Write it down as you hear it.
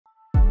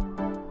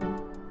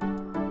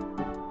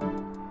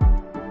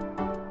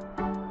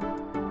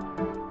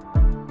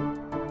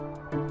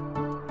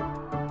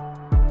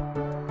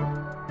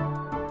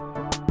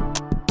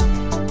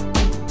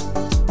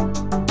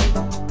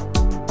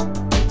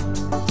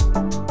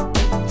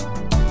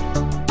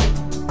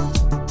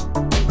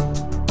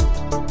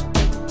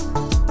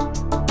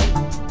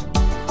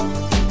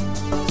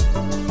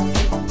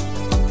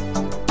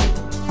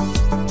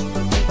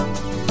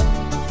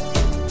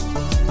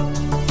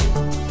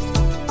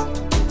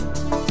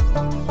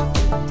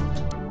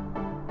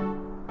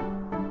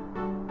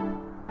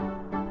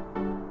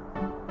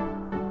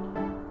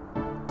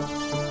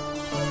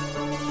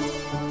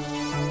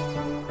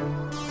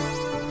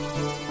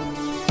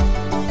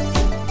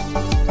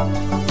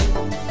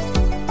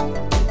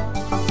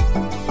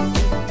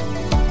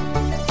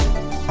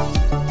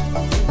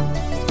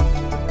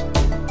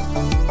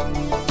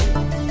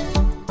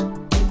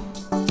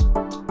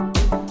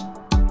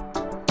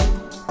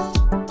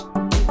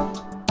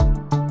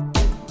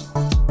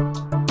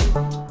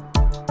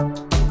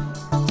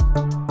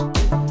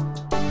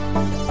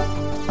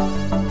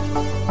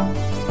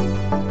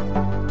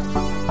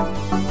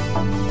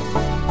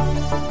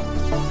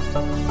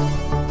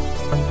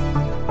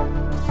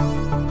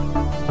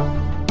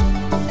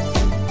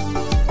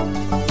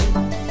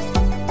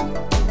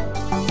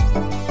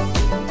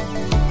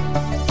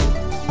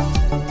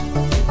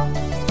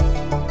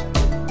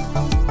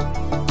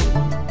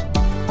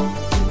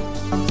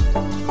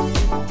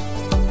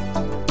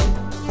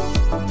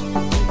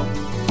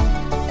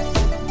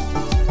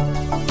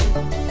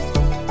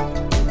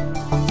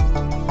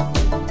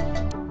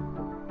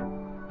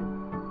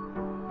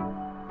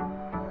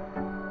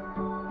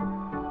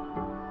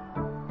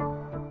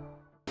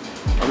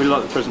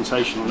like the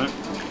presentation on it.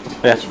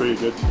 Yeah. It's really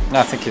good. No,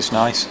 I think it's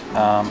nice.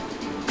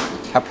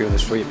 Happy with the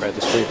sweetbread.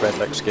 The sweetbread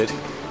looks good. Do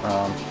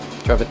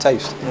you have a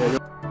taste? Yeah.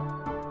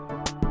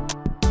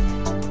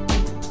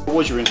 What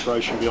was your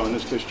inspiration behind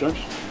this dish, James?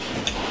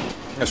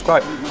 It's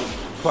quite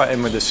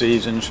in with the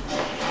seasons.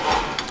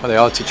 The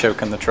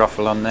artichoke and the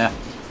truffle on there.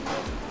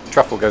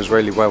 Truffle goes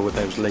really well with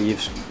those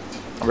leaves.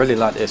 I really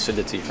like the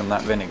acidity from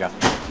that vinegar,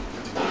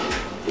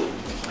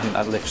 and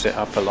that lifts it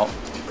up a lot.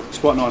 It's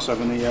quite nice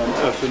having the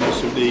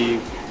earthiness of the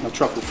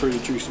truffle through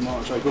the juice of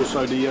artichoke.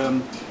 Also,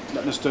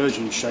 that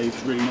nasturtium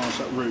shape's really nice.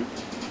 That root.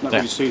 I don't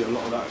really see a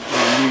lot of that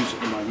used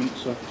at the moment.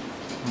 So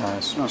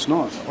nice. That's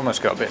nice.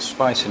 Almost got a bit of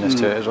spiciness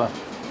to it as well.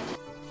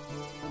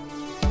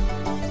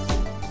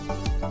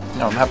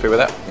 No, I'm happy with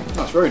that.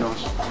 That's very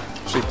nice.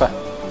 Super.